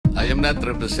am not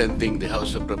representing the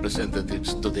House of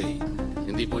Representatives today.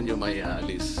 Hindi po nyo may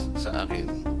aalis sa akin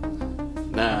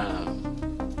na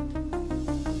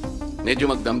medyo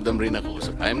magdamdam rin ako.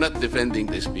 I am not defending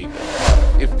the Speaker.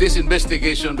 If this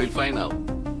investigation will find out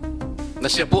na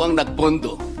siya po ang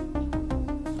nagpondo,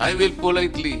 I will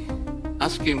politely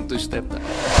ask him to step down.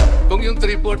 Kung yung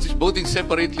 3/4 is voting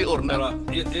separately or not.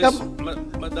 Yes,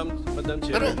 Madam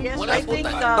Chair. Pero Yes, wala I po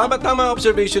think, tayo. Tama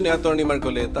observation ni Attorney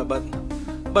Marcoleta, but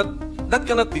that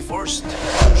cannot be forced.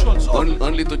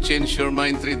 Only to change your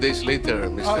mind 3 days later,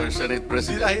 Mr. Senate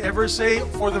President. Did I ever say,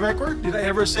 for the record, did I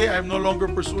ever say I'm no longer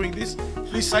pursuing this?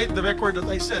 Please cite the record that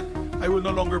I said I will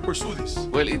no longer pursue this.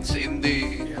 Well, it's in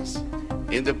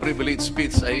the privileged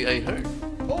speech I heard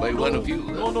by one of you.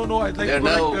 No. I'd like to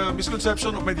correct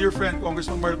misconception of my dear friend,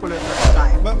 Congressman Marcoleta.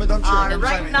 Madam Chair,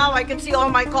 Right now, I can see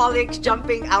all my colleagues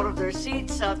jumping out of their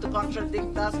seats to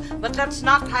contradict us. But let's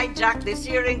not hijack this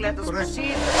hearing. Let us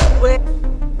proceed with...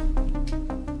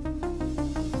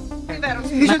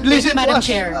 He should listen to Madam us.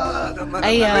 Chair.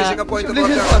 Raising a point of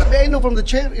order. May I know from the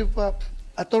chair if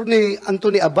Attorney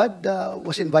Anthony Abad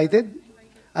was invited?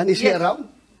 And is he Yes. around?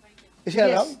 Is he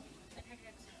Yes. around?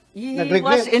 He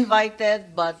Nag-regret. was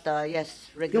invited, but yes,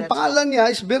 Yung regrets. pangalan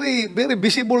niya is very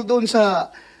visible doon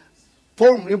sa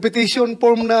form, yung petition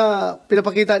form na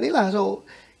pinapakita nila. So,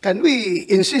 can we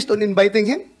insist on inviting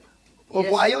him? O Yes.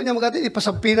 kung ayaw niya mag-attend,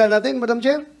 ipasampina natin, Madam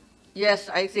Chair?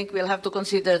 Yes, I think we'll have to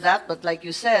consider that. But like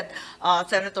you said,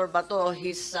 Senator Bato,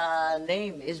 his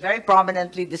name is very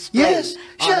prominently displayed Yes,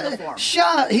 on the form.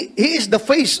 he is the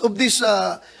face of this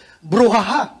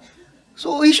brouhaha.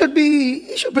 So he should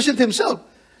present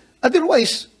himself.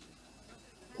 Otherwise,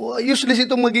 useless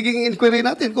itong magiging inquiry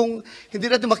natin kung hindi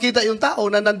natin makita yung tao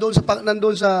na nandoon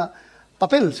sa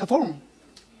papel, sa form.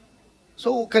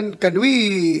 So can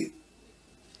we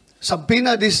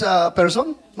subpoena this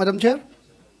person, Madam Chair?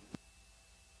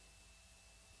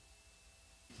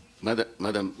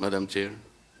 Madam Chair,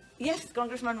 Yes,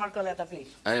 Congressman Marcoleta,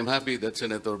 please. I am happy that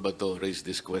Senator Bato raised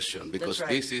this question because That's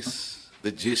right. this is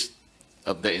the gist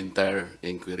of the entire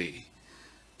inquiry.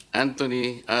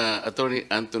 Attorney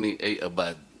Anthony A.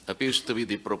 Abad appears to be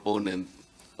the proponent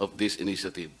of this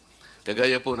initiative.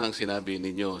 Kagaya po ng sinabi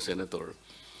ninyo, Senator,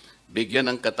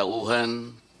 bigyan ng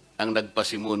katauhan ang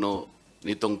nagpasimuno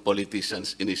nitong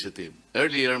politicians initiative.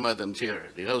 Earlier, Madam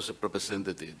Chair, the House of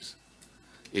Representatives,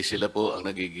 sila po ang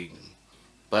nagiging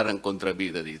parang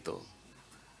kontrabida dito.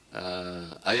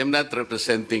 I am not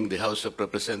representing the House of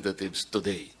Representatives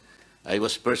today. I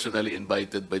was personally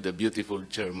invited by the beautiful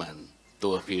chairman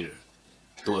to appear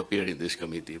in this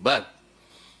committee. But,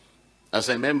 as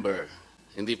a member,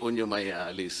 hindi po nyo may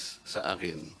aalis sa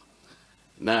akin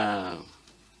na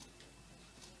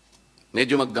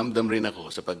medyo magdamdam rin ako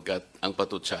sapagkat ang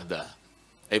patutsada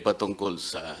ay patungkol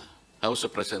sa House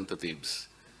of Representatives,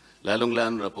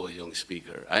 lalong-lalo na po yung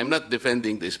Speaker. I am not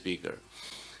defending the Speaker.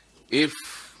 If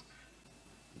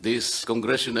this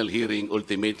congressional hearing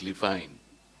ultimately found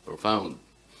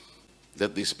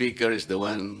that the Speaker is the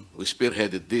one who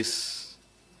spearheaded this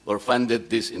or funded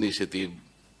this initiative,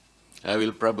 I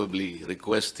will probably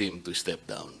request him to step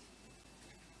down.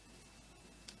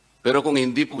 Pero kung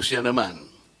hindi po siya naman,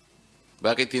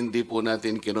 bakit hindi po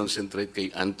natin kinonsentrate kay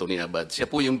Anthony Abad? Siya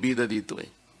po yung bida dito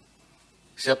eh.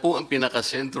 Siya po ang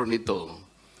pinakasentro nito.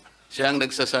 Siya ang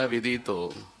nagsasabi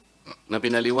dito na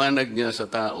pinaliwanag niya sa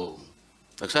tao.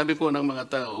 Nagsabi po ng mga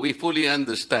tao, we fully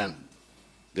understand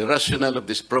the rationale of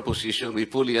this proposition. We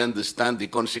fully understand the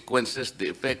consequences,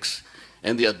 the effects,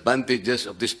 and the advantages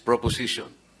of this proposition.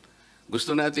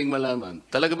 Gusto nating malaman,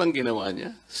 talaga bang ginawa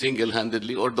niya?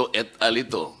 Single-handedly, although et al.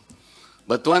 Ito.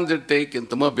 But to undertake and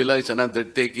to mobilize an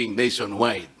undertaking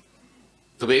nationwide,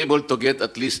 to be able to get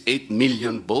at least 8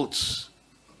 million votes.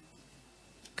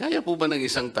 Kaya po ba ng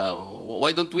isang tao?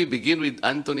 Why don't we begin with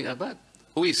Anthony Abad?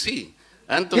 Who is he?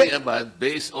 Anthony Abad,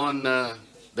 based on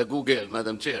the Google,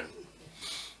 Madam Chair,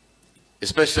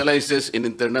 specializes in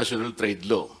international trade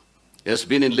law. He has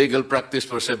been in legal practice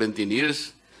for 17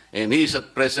 years, and he is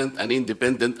at present an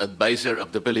independent advisor of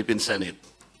the Philippine Senate.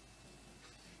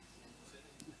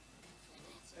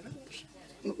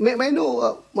 May I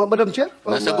know, Madam Chair?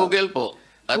 Nasa Google po.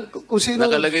 At kung sino-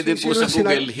 nakalagay din po sino sa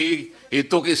Google, he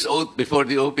took his oath before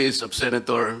the office of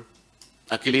Senator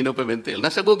Aquilino Pimentel.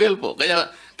 Nasa Google po. Kaya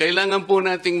kailangan po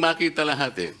nating makita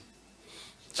lahat eh.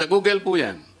 Sa Google po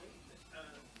yan.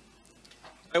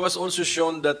 I was also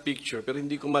shown that picture, pero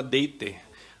hindi ko ma-date eh.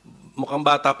 Mukhang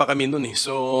bata pa kami nun eh.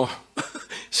 So,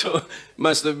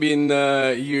 must have been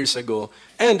years ago.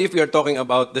 And if we are talking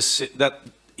about that,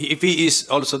 if he is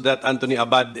also that Anthony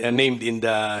Abad named in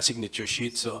the signature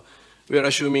sheet, so we are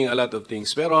assuming a lot of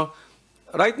things. Pero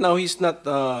Right now, he's not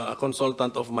a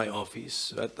consultant of my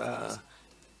office. But,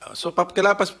 so,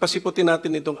 kailangan pasiputin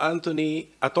natin itong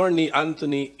Attorney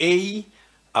Anthony A.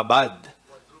 Abad.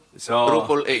 So,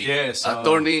 Triple A. Yes.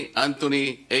 Attorney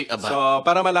Anthony A. Abad. So,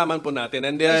 para malaman po natin.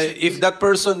 And if that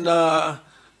person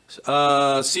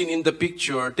seen in the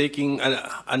picture taking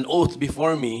an oath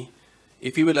before me,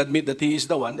 if he will admit that he is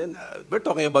the one, then we're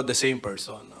talking about the same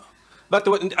person. But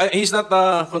he's not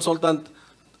a consultant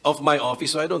of my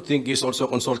office, so I don't think he's also a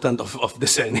consultant of the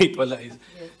Senate. Wala.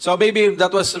 So maybe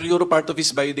that was siguro part of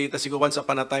his biodata. Siguro once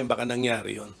upon a time, baka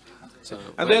nangyari yun.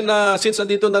 And then, since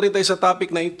nandito na rin tayo sa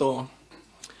topic na ito,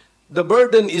 the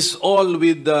burden is all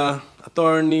with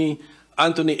Attorney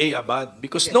Anthony A. Abad,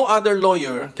 because no other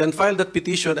lawyer can file that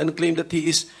petition and claim that he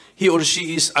or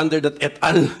she is under that et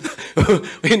al.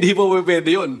 Hindi po pwede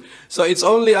yun. So it's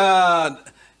only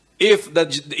if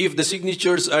the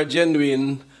signatures are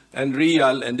genuine and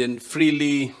real and then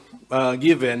freely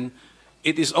given,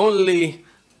 it is only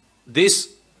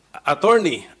this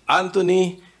Attorney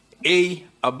Anthony A.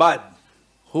 Abad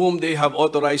whom they have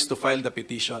authorized to file the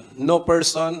petition. No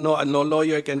person, no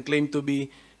lawyer can claim to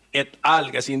be et al.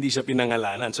 Kasi hindi siya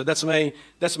pinangalanan. So that's my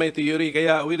theory.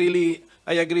 Kaya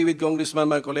I agree with Congressman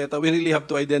Marcoleta. We really have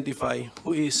to identify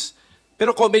who is.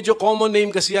 Pero medyo common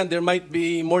name kasi yan. There might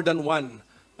be more than one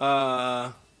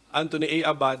Anthony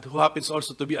A. Abad who happens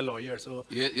also to be a lawyer. So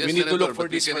Yes, we need to Senator, look for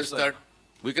but this person.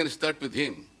 we can start with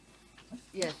him.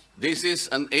 Yes, This is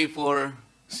an A4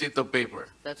 sheet of paper.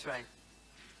 that's right.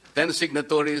 10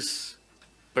 signatories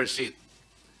per sheet.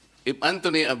 If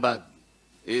Anthony Abad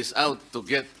is out to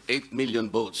get 8 million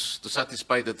votes to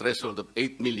satisfy the threshold of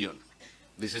 8 million,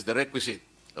 this is the requisite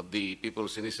of the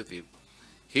People's Initiative,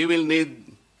 he will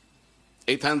need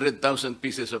 800,000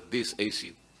 pieces of this A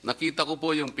sheet. Nakita ko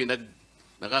po yung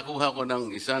nakakuha ko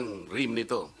ng isang ream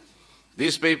nito.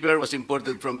 This paper was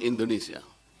imported from Indonesia.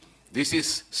 This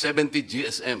is 70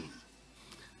 GSM.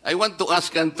 I want to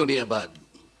ask Anthony Abad.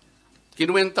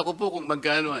 Kinuwenta ko po kung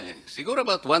magkano Siguro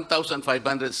about 1,500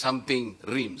 something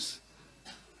reams.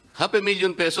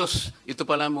 500,000 pesos, ito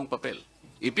pala mong papel.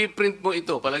 Ipiprint mo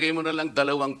ito, palagay mo na lang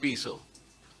 2 piso.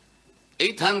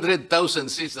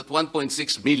 800,000 seats at 1.6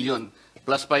 million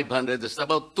plus 500, that's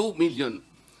about 2 million.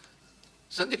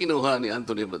 Saan niya kinuha ni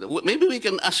Anthony Abad? Maybe we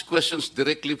can ask questions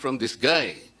directly from this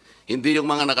guy. Hindi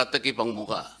yung mga nakatakip ang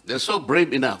mukha. They're so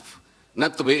brave enough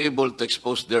not to be able to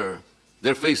expose their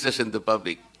faces in the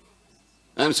public.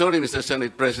 I'm sorry, Mr.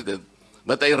 Senate President,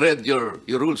 but I read your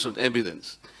rules on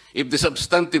evidence. If the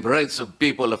substantive rights of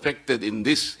people affected in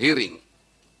this hearing,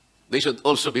 they should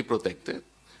also be protected.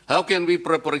 How can we,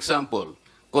 for example,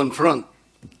 confront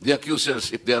the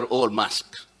accusers if they are all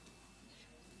masked?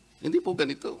 Hindi po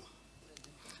ganito.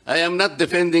 I am not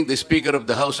defending the Speaker of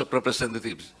the House of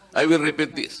Representatives. I will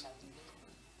repeat this.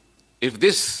 If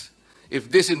this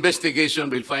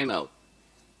investigation will find out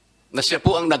na siya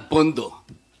po ang nagpondo,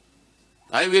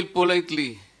 I will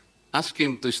politely ask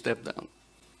him to step down.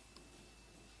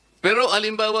 Pero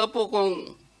alimbawa po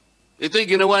kung ito'y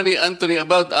ginawa ni Anthony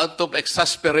Abad out of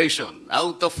exasperation,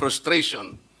 out of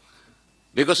frustration,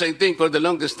 because I think for the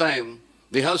longest time,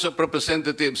 the House of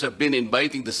Representatives have been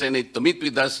inviting the Senate to meet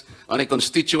with us on a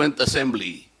constituent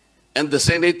assembly, and the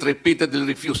Senate repeatedly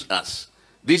refused us.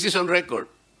 This is on record,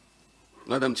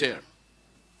 Madam Chair.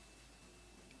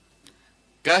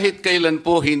 Kahit kailan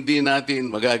po hindi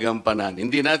natin magagampanan,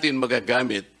 hindi natin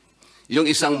magagamit yung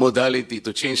isang modality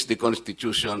to change the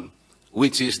Constitution,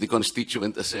 which is the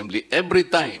Constituent Assembly. Every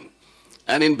time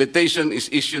an invitation is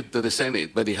issued to the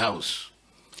Senate by the House,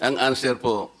 ang answer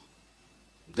po,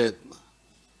 dead ma.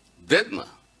 Dead ma.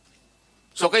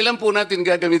 So kailan po natin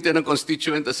gagamitin ang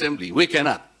Constituent Assembly? We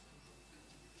cannot.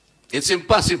 It's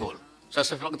impossible. Sa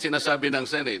sinasabi ng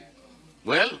Senate,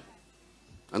 well,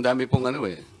 ang dami pong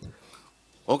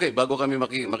Okay, bago kami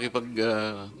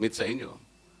makipag-meet sa inyo,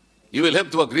 you will have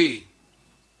to agree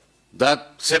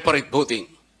that separate voting.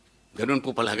 Ganun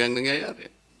po palagang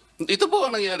nangyayari. Ito po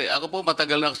ang nangyayari. Ako po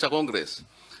matagal na sa Congress.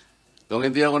 Kung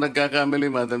hindi ako nagkakamali,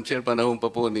 Madam Chair, panahon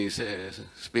pa po ni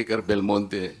Speaker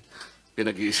Belmonte,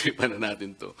 pinag-iisipan na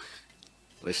natin to.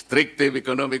 Restrictive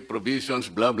economic provisions,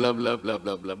 blah, blah, blah, blah,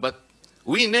 blah, blah. But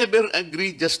we never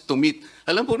agree just to meet.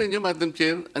 Alam po ninyo, Madam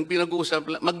Chair, ang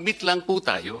pinag-uusapan, mag-meet lang po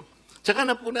tayo. Tsaka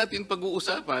na po natin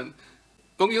pag-uusapan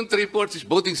kung yung 3/4 is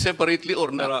voting separately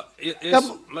or not. Yes,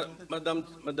 Madam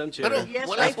Chair. Pero Yes,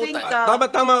 wala I po think, tayo.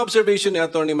 Tama observation ni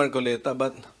Attorney Marcoleta,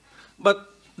 but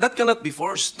that cannot be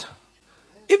forced.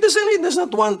 If the Senate does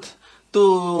not want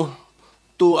to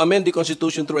amend the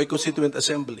Constitution through a Constituent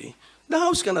Assembly, the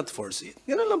House cannot force it.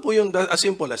 Ganun lang po yung as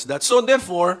simple as that. So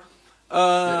therefore,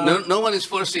 No one is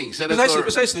forcing, Senator.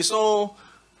 precisely. So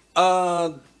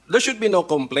There should be no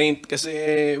complaint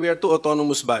kasi we are two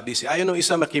autonomous bodies. Ayaw nung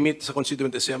isa makimit sa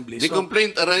Constituent Assembly. The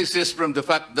complaint arises from the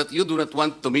fact that you do not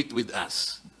want to meet with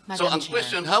us. So Madam ang Chair.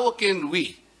 question, how can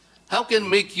we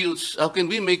make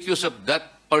use of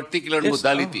that particular Yes,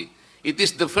 modality? It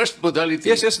is the first modality.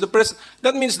 Yes,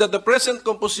 that means that the present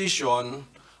composition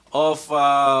of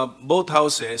both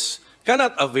houses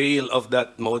cannot avail of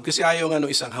that mode kasi ayaw nga nung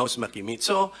isang house makimit.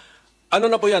 So, ano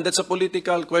na po yan? That's a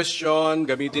political question,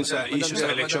 gamitin sa issue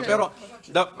sa election. Pero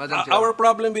our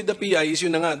problem with the PI is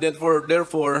yun na nga.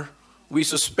 Therefore, we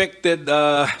suspected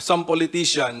some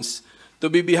politicians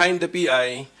to be behind the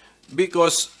PI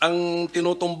because ang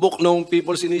tinutumbok ng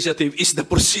People's Initiative is the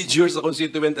procedure sa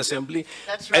Constituent Assembly.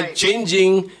 That's right. And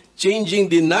changing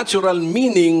the natural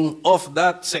meaning of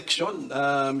that section,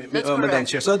 Madam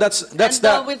Chair. So that's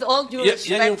And with all due yan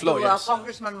yung respect flow, to yes.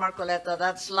 Congressman Marcoleta,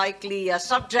 that's likely a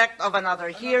subject of another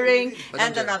hearing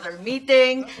and another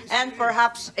meeting, and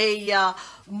perhaps a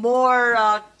more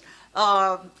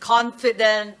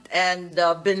confident and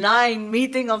benign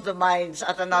meeting of the minds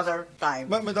at another time.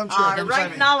 Madam Chair,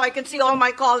 Right now, I can see all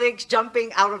my colleagues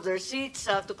jumping out of their seats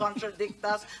to contradict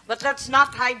us, but let's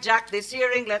not hijack this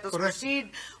hearing. Let us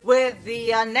proceed with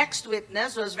the next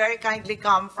witness, who has very kindly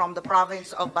come from the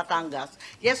province of Batangas.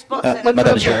 Yes po, Senator.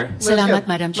 Madam Chair. Salamat,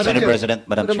 Madam Chair. Senate President,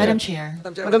 Madam Chair. Madam Chair.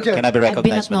 Madam Chair. Can I be I've been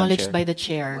recognized, Madam acknowledged Chair? by the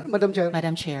Chair. Madam Chair.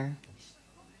 Madam Chair.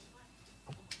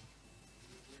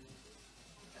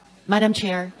 Madam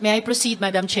Chair, may I proceed,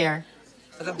 Madam Chair?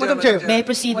 Madam Chair. May I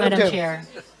proceed, Madam Madam Chair.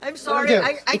 Chair? I'm sorry,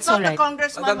 I It's thought all the right.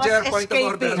 congressman Madam Chair, was point of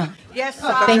order. escaping. Yes,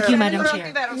 Thank you, Madam Senator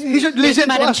Chair. Ontiveros, He should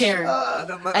listen to Madam us. Chair.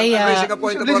 I'm raising a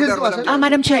point of listen order, to us, Madam Chair.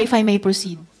 Madam Chair, if I may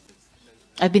proceed.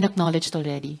 I've been acknowledged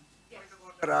already.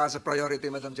 As a priority,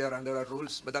 Madam Chair, under our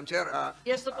rules. Madam Chair,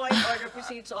 Yes, the point of order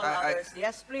precedes all others.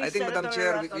 Yes, please, I think, Madam Senator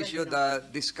Chair, we Tolentino. should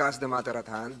discuss the matter at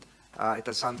hand. It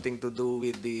has something to do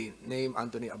with the name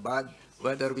Anthony Abad,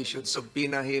 whether we should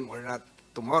subpoena him or not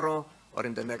tomorrow or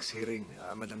in the next hearing,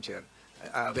 Madam Chair.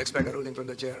 We expect a ruling from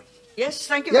the Chair. Yes,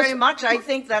 thank you Yes. very much. I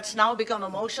think that's now become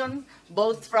a motion,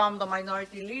 both from the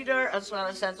minority leader as well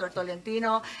as Senator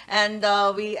Tolentino. And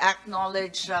we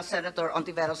acknowledge Senator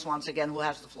Ontiveros once again, who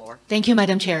has the floor. Thank you,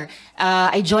 Madam Chair.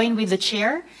 I join with the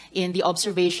Chair in the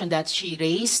observation that she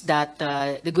raised that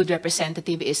the good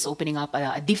representative is opening up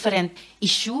a different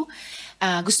issue.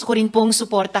 Gusto ko rin pong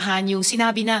suportahan yung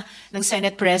sinabi na ng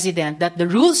Senate President that the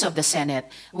rules of the Senate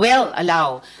will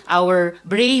allow our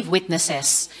brave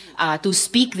witnesses to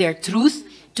speak their truth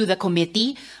to the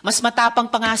committee. Mas matapang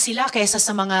pa nga sila kaysa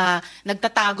sa mga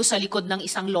nagtatago sa likod ng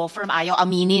isang law firm. Ayaw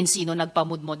aminin sino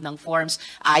nagpamudmod ng forms.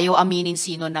 Ayaw aminin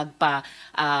sino nagpa-lathala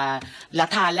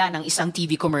ng isang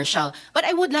TV commercial. But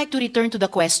I would like to return to the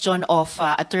question of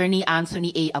Attorney Anthony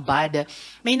A. Abad.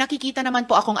 May nakikita naman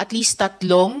po akong at least 3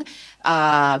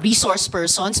 resource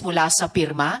persons mula sa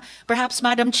PIRMA. Perhaps,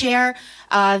 Madam Chair,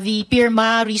 the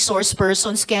PIRMA resource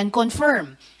persons can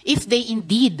confirm if they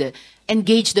indeed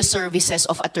engage the services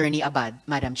of Attorney Abad,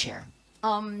 Madam Chair.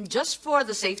 Just for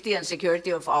the safety and security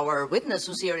of our witness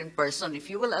who's here in person, if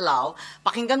you will allow,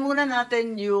 pakinggan muna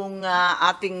natin yung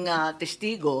ating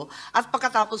testigo at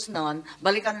pagkatapos nun,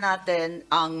 balikan natin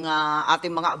ang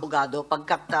ating mga abogado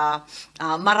pagkat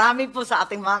marami po sa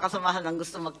ating mga kasamahan ang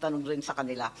gusto magtanong rin sa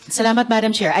kanila. Salamat, Madam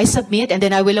Chair. I submit and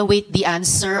then I will await the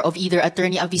answer of either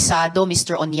Attorney Avisado,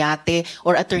 Mr. Onyate,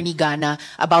 or Attorney Gana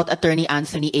about Attorney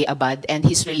Anthony A. Abad and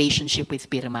his relationship with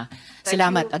PIRMA.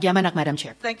 Salamat. Agyamanak, Madam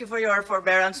Chair. Thank you for your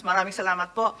forbearance. Maraming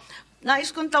salamat po.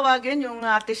 Nais kong tawagin yung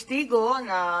testigo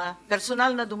na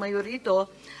personal na dumayo rito.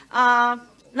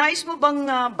 Nais mo bang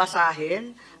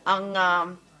basahin ang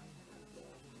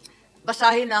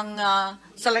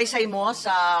salaysay mo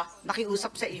sa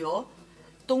nakiusap sa iyo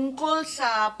tungkol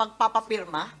sa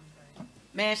pagpapapirma?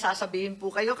 May sasabihin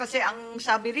po kayo kasi ang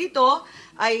sabi rito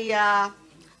ay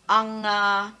ang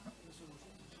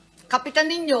kapitan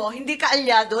ninyo hindi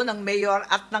kaalyado ng mayor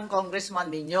at ng congressman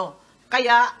ninyo.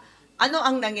 Kaya, ano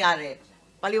ang nangyari?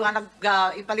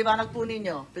 Ipaliwanag po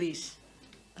ninyo, please.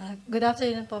 Good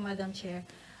afternoon po, Madam Chair.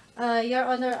 Your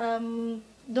Honor,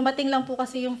 dumating lang po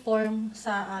kasi yung form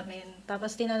sa amin.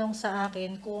 Tapos tinanong sa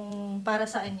akin kung para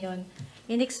saan yon.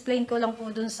 In-explain ko lang po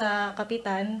dun sa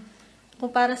kapitan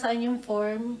kung para saan yung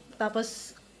form.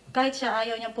 Tapos kahit siya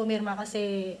ayaw niya pumirma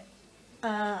kasi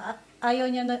ayaw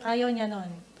niya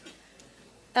nun.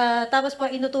 Tapos po,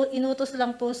 inutos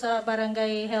lang po sa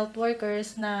barangay health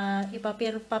workers na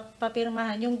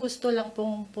ipapirmahan yung gusto lang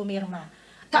pong pumirma.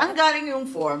 Saan galing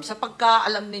yung form sa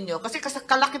pagkaalam ninyo? Kasi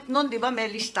kalakip nun, di ba, may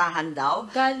listahan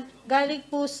daw. Galing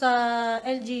po sa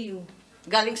LGU.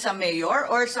 Galing sa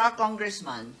mayor or sa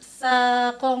congressman?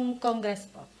 Sa Congress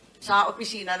po. sa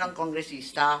opisina ng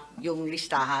kongresista, yung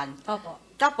listahan. Opo.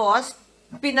 Tapos,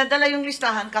 pinadala yung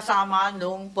listahan kasama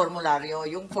nung formularyo,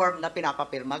 yung form na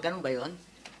pinapapirma. Ganun ba yun?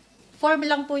 Form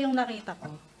lang po yung nakita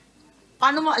ko.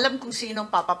 Paano mo alam kung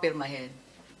sinong papapirmahin?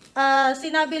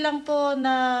 Sinabi lang po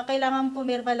na kailangan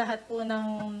pumirma lahat po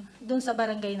dun sa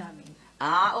barangay namin.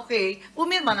 Ah, okay.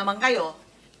 Pumirma naman kayo.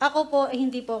 Ako po,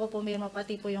 hindi po ako pumirma,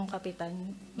 pati po yung kapitan.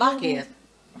 Bakit?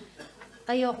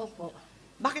 Ayoko po.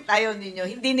 Bakit ayaw ninyo?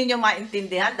 Hindi ninyo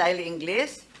maintindihan dahil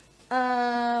English?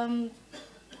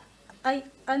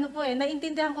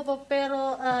 Naintindihan ko po,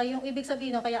 pero yung ibig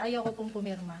sabihin, kaya ayoko pong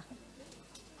pumirma.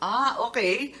 Ah,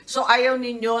 okay. So ayaw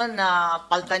ninyo na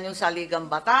paltan yung saligang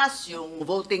batas, yung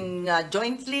voting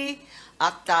jointly,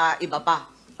 at iba pa.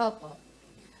 Opo.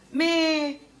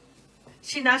 May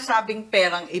sinasabing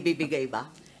perang ibibigay ba?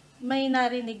 May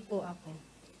narinig po ako.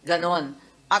 Ganon.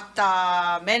 At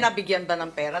may nabigyan ba ng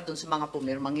pera dun sa mga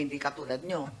pumirmang hindi katulad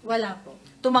nyo? Wala po.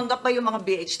 Tumanggap ba yung mga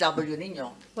BHW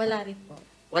ninyo? Wala rin po.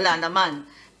 Wala naman.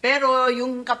 Pero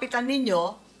yung kapitan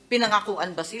ninyo,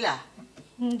 pinangakuan ba sila?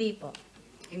 Hindi po.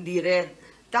 Hindi rin.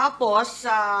 Tapos,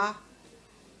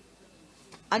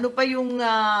 ano pa yung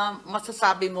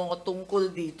masasabi mo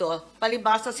tungkol dito?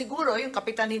 Palibasa siguro, yung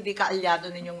kapitan hindi kaalyado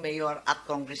ninyong mayor at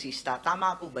kongresista.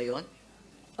 Tama po ba yun?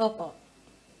 Opo.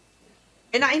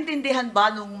 Naintindihan ba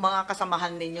nung mga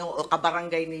kasamahan ninyo o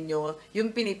kabarangay ninyo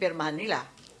yung pinipirmahan nila?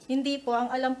 Hindi po.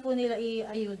 Ang alam po nila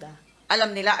ayuda.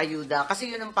 Alam nila ayuda kasi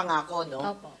yun ang pangako, no?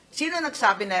 Opo. Sino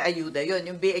nagsabi na ayuda yun?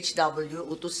 Yung BHW,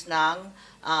 utos ng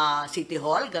City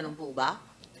Hall? Ganun po ba?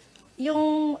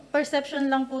 Yung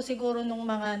perception lang po siguro nung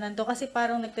mga nando kasi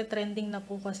parang nagte-trending na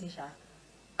po kasi siya.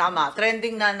 Tama.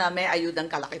 Trending na may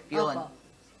ayudang kalakip yun. Opo.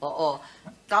 Oo.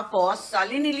 Tapos,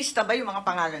 linilista ba yung mga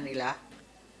pangalan nila?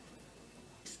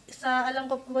 Sa alam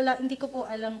ko po, hindi ko po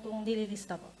alam kung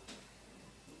nililista po.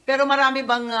 Pero marami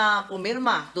bang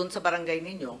pumirma doon sa barangay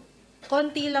ninyo?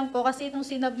 Konti lang po kasi nung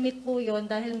sinubmit po yon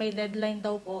dahil may deadline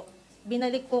daw po,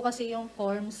 binalik po kasi yung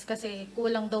forms kasi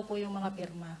kulang daw po yung mga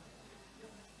pirma.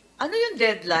 Ano yung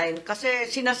deadline? Kasi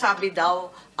sinasabi daw,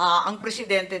 ang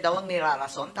presidente daw ang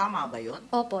nirarason. Tama ba yun?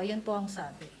 Opo, yun po ang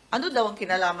sabi. Ano daw ang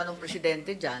kinalaman ng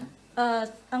presidente dyan?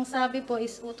 Ang sabi po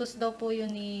is utos daw po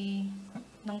yun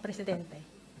ng presidente.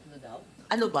 Ano daw?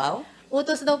 Ano ba?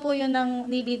 Utos daw po yun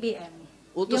ni BBM.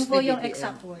 Utos yun po ni yung BBM.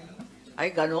 exact word.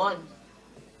 Ay, ganon.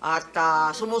 At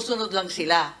sumusunod lang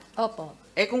sila. Opo.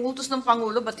 Kung utos ng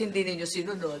Pangulo, ba't hindi ninyo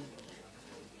sinunod?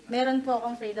 Meron po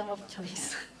akong freedom of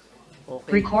choice.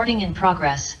 Okay. Recording in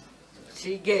progress.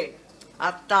 Sige.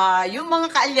 At yung mga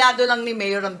kaalyado lang ni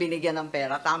Mayor ang binigyan ng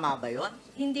pera, tama ba yun?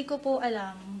 Hindi ko po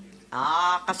alam.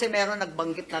 Kasi meron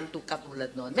nagbanggit ng katulad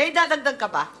nun. May dadagdag ka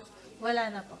ba? Wala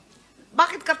na po.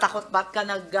 Bakit ka takot? Ba't ka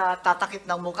nagtatakip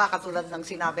ng mukha katulad ng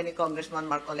sinabi ni Congressman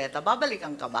Marcoleta?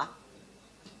 Babalikan ka ba?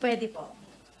 Pwede po.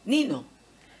 Nino?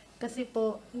 Kasi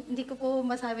po, hindi ko po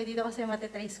masabi dito kasi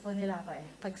matitrace po nila ako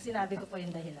pag sinabi ko po yung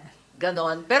dahilan.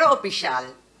 Ganon. Pero opisyal,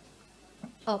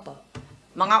 Opo.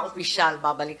 mga opisyal,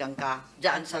 babalikan ka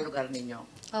dyan sa lugar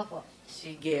ninyo. Opo.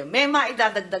 Sige. May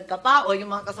maidadagdag ka pa o yung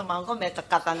mga kasamahan ko, may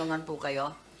katanungan po kayo?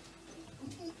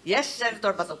 Yes,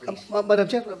 Senator Bato, please. Madam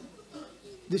Chair,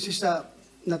 this is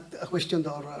not a question to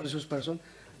our resource person.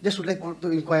 Just would like to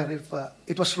inquire if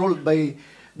it was ruled by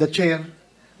the chair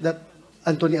that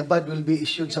Anthony Abad will be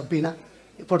issued subpoena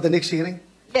for the next hearing.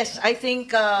 Yes, I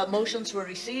think motions were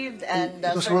received and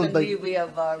It was ruled certainly by- we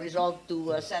have resolved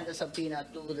to send a subpoena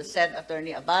to the said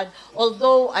Attorney Abad.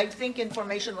 Although I think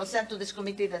information was sent to this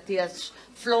committee that he has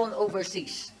flown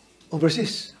overseas.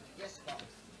 Overseas?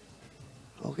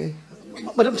 Okay.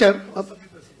 Madam Chair,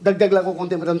 dagdag lang ko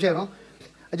konti, Madam Chair. No?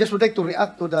 I just would like to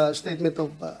react to the statement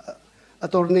of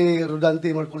Attorney Rodante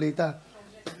Marcoleta.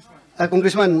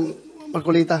 Congressman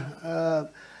Marcoleta,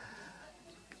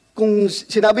 kung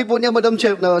sinabi po niya, Madam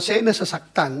Chair, na siya ay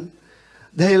nasasaktan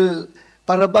dahil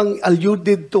para bang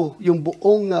alluded to yung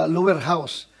buong lower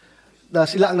house na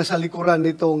sila ang nasa likuran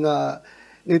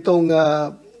nitong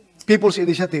People's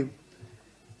Initiative.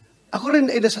 Ako rin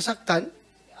ay nasasaktan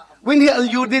when he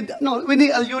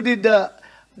alluded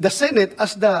the Senate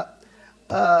as the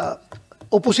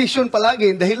opposition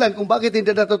palagi, dahilan kung bakit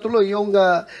hindi natutuloy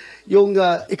yung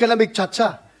economic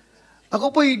tsatsa.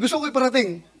 Ako po gusto ko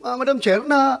iparating, Madam Chair,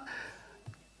 na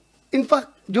in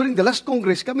fact, during the last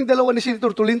Congress, kaming dalawa ni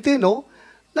Senator Tolentino,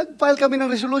 nag-file kami ng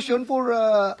resolution for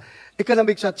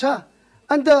economic tsatsa.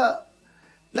 And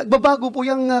nagbabago po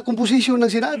yung composition ng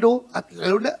Senado at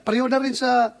pareho na rin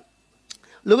sa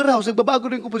lower house, nagbabago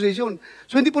rin yung composition.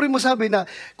 So hindi po rin masabi na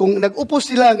kung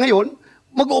nag-upos sila ngayon,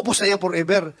 mag-upos na yan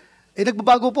forever.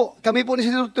 nagbabago po. Kami po ni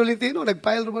Sen. Tolentino,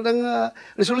 nag-file naman ng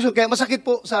resolution. Kaya masakit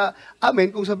po sa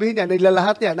amin kung sabihin niya,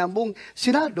 nailalahat niya na ang buong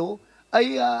Senado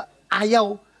ay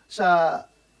ayaw sa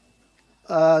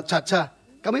Chacha.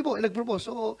 Kami po, nag-propose.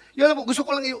 So, yun lang po. Gusto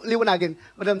ko lang liwanagin,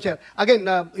 Madam Chair. Again,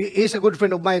 he is a good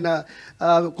friend of mine,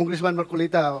 Congressman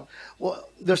Marcoleta.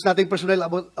 There's nothing personal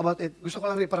about it. Gusto ko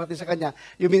lang iparating sa kanya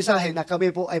yung mensahe na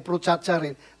kami po ay pro-Chacha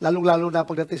rin, lalong-lalo na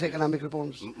pagdating sa economic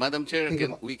reforms. Madam Chair,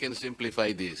 we can simplify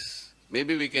this.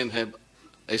 Maybe we can have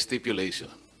a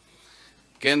stipulation.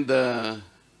 Can the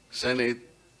Senate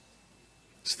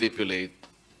stipulate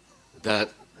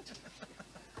that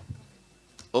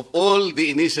of all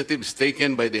the initiatives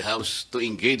taken by the House to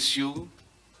engage you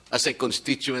as a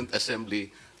constituent assembly,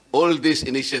 all these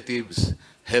initiatives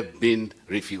have been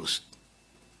refused?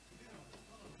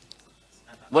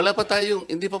 Wala pa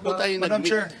tayong, hindi pa po tayo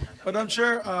nag-meet. Madam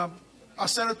Chair,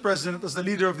 as Senate President, as the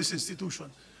leader of this institution,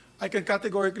 I can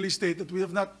categorically state that we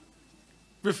have not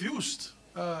refused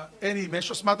any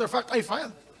measures. Matter of fact, I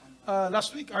filed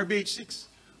last week, RBH 6,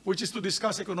 which is to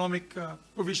discuss economic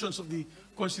provisions of the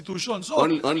Constitution. So,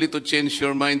 Only to change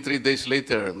your mind 3 days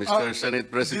later, Mr.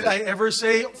 Senate President. did I ever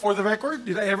say, for the record,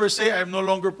 did I ever say I am no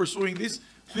longer pursuing this?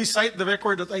 Please cite the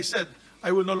record that I said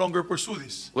I will no longer pursue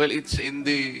this. Well, it's in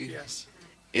the Yes.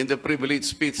 in the privilege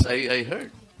speech I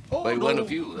heard by one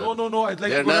of you. No. I'd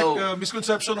like to They're correct now-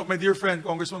 misconception of my dear friend,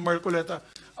 Congressman Marcoleta.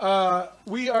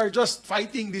 We are just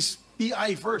fighting this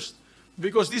PI first.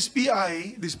 Because this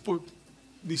PI, this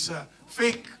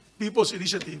fake People's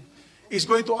Initiative, is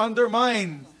going to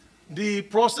undermine the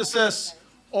processes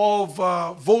of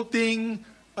voting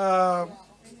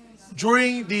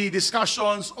during the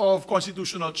discussions of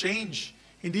constitutional change.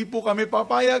 Hindi po kami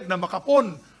papayag na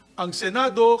makapon ang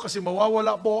Senado kasi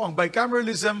mawawala po ang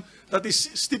bicameralism that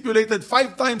is stipulated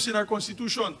 5 times in our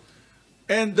Constitution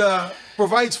and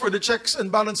provides for the checks and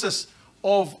balances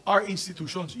of our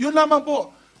institutions. Yun lamang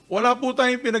po. Wala po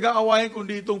tayong pinag-aawayan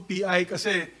kundi itong PI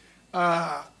kasi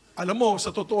alam mo, sa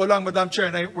totoo lang, Madam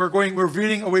Chair, we're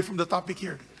veering away from the topic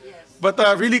here. But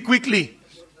really quickly,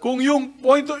 kung yung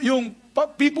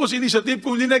People's Initiative,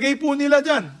 kung linagay po nila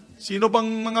dyan, sino bang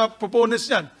mga proponents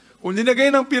dyan? Kung linagay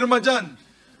ng pirma dyan,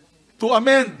 to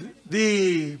amend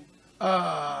the,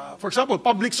 for example,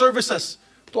 public services,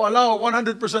 to allow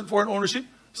 100% foreign ownership,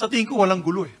 sa tingin ko walang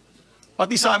gulo eh.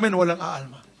 Pati sa amin walang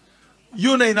aalma.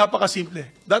 Yun ay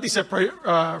napakasimple. That is a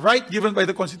right given by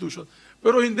the Constitution.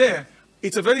 Pero hindi.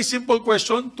 It's a very simple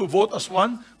question to vote as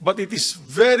one, but it is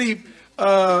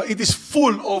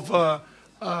full of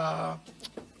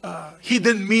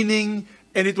hidden meaning,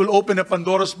 and it will open a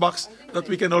Pandora's box that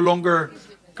we can no longer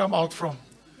come out from.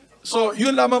 So,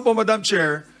 yun lamang po, Madam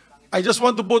Chair. I just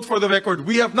want to put for the record,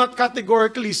 we have not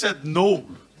categorically said no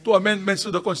to amendments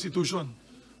to the Constitution.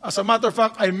 As a matter of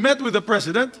fact, I met with the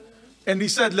President, and he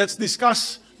said, let's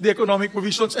discuss the economic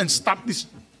provisions and stop this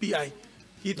PI.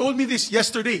 He told me this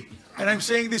yesterday, and I'm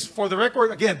saying this for the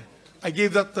record again. I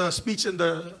gave that speech in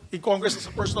Congress as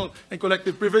a personal and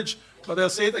collective privilege, but I'll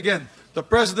say it again. The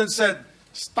President said,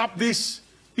 stop this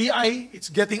PI, it's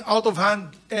getting out of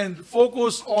hand, and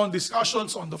focus on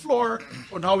discussions on the floor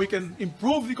on how we can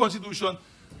improve the Constitution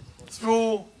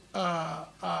through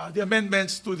the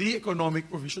amendments to the economic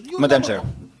provision. Madam Chair.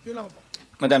 Yun lang po.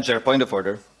 Madam Chair, point of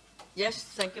order. Yes,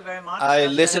 thank you very much. I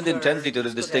listened Senator intently to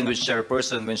the distinguished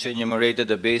chairperson when she enumerated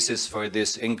the basis for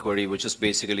this inquiry, which is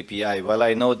basically PI. While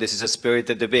I know this is a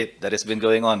spirited debate that has been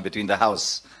going on between the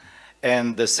House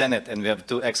and the Senate, and we have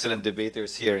 2 excellent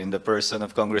debaters here in the person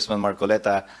of Congressman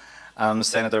Marcoleta,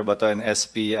 Senator Bato, and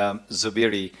SP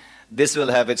Zubiri, this will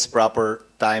have its proper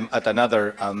time at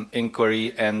another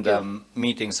inquiry and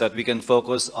meeting so that we can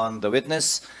focus on the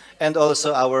witness and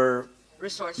also our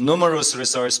numerous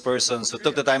resource persons who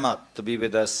took the time out to be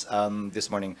with us this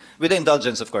morning, with the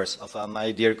indulgence, of course, of my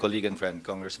dear colleague and friend,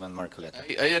 Congressman Marcoleta.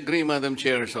 I agree, Madam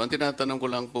Chair. So, ang tinatanong ko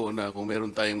lang po na kung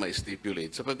meron tayong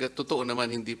ma-stipulate, sapagkat totoo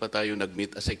naman hindi pa tayo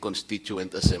nag-meet as a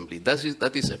constituent assembly. That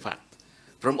is a fact.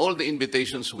 From all the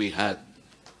invitations we had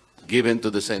given to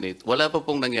the Senate, wala pa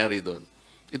pong nangyari doon.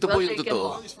 Ito po yung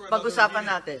totoo. Pag-usapan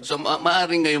natin. So,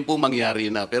 maaring ngayon po mangyari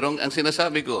na. Pero ang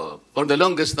sinasabi ko, for the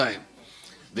longest time,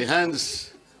 the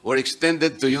hands were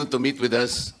extended to you to meet with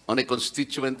us on a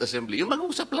constituent assembly. Yung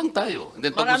mag-usap lang tayo. And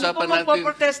then pag-usapan natin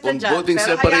kung voting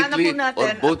separately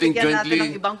or voting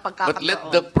jointly. But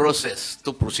let the process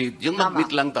to proceed. Yung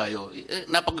mag-meet lang tayo.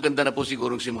 Napakaganda na po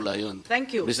sigurong simula yun.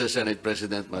 Thank you. Mr. Senate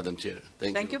President, Madam Chair.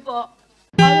 Thank you. Thank you po.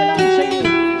 I will answer you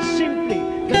simply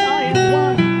that I have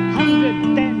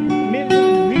 110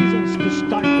 million reasons to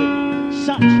start with.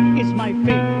 Such is my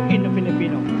faith in the Philippines.